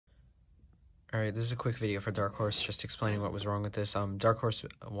Alright, this is a quick video for Dark Horse, just explaining what was wrong with this. Dark Horse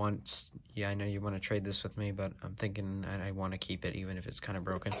wants, yeah, I know you want to trade this with me, but I'm thinking I want to keep it, even if it's kind of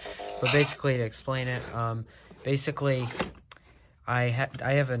broken. But basically, to explain it, basically, I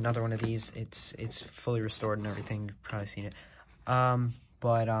have another one of these. It's fully restored and everything. You've probably seen it. My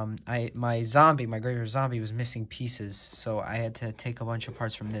graveyard zombie was missing pieces, so I had to take a bunch of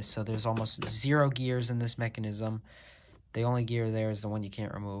parts from this. So there's almost 0 gears in this mechanism. The only gear there is the one you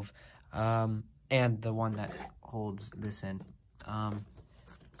can't remove. And the one that holds this in.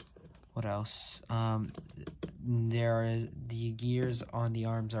 What else? The gears on the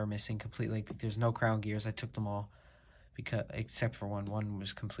arms are missing completely. There's no crown gears. I took them all, except for one. One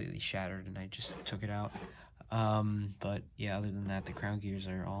was completely shattered, and I just took it out. But yeah, other than that, the crown gears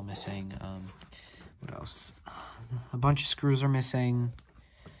are all missing. What else? A bunch of screws are missing.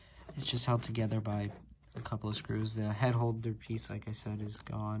 It's just held together by a couple of screws. The head holder piece, like I said, is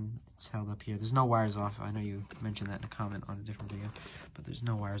gone. It's held up here. There's no wires off. I know you mentioned that in a comment on a different video, but there's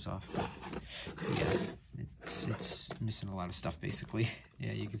no wires off. But yeah, it's missing a lot of stuff, basically.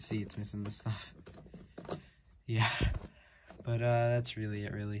 Yeah, you can see it's missing the stuff. Yeah, but that's really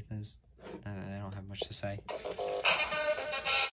it, really. I don't have much to say.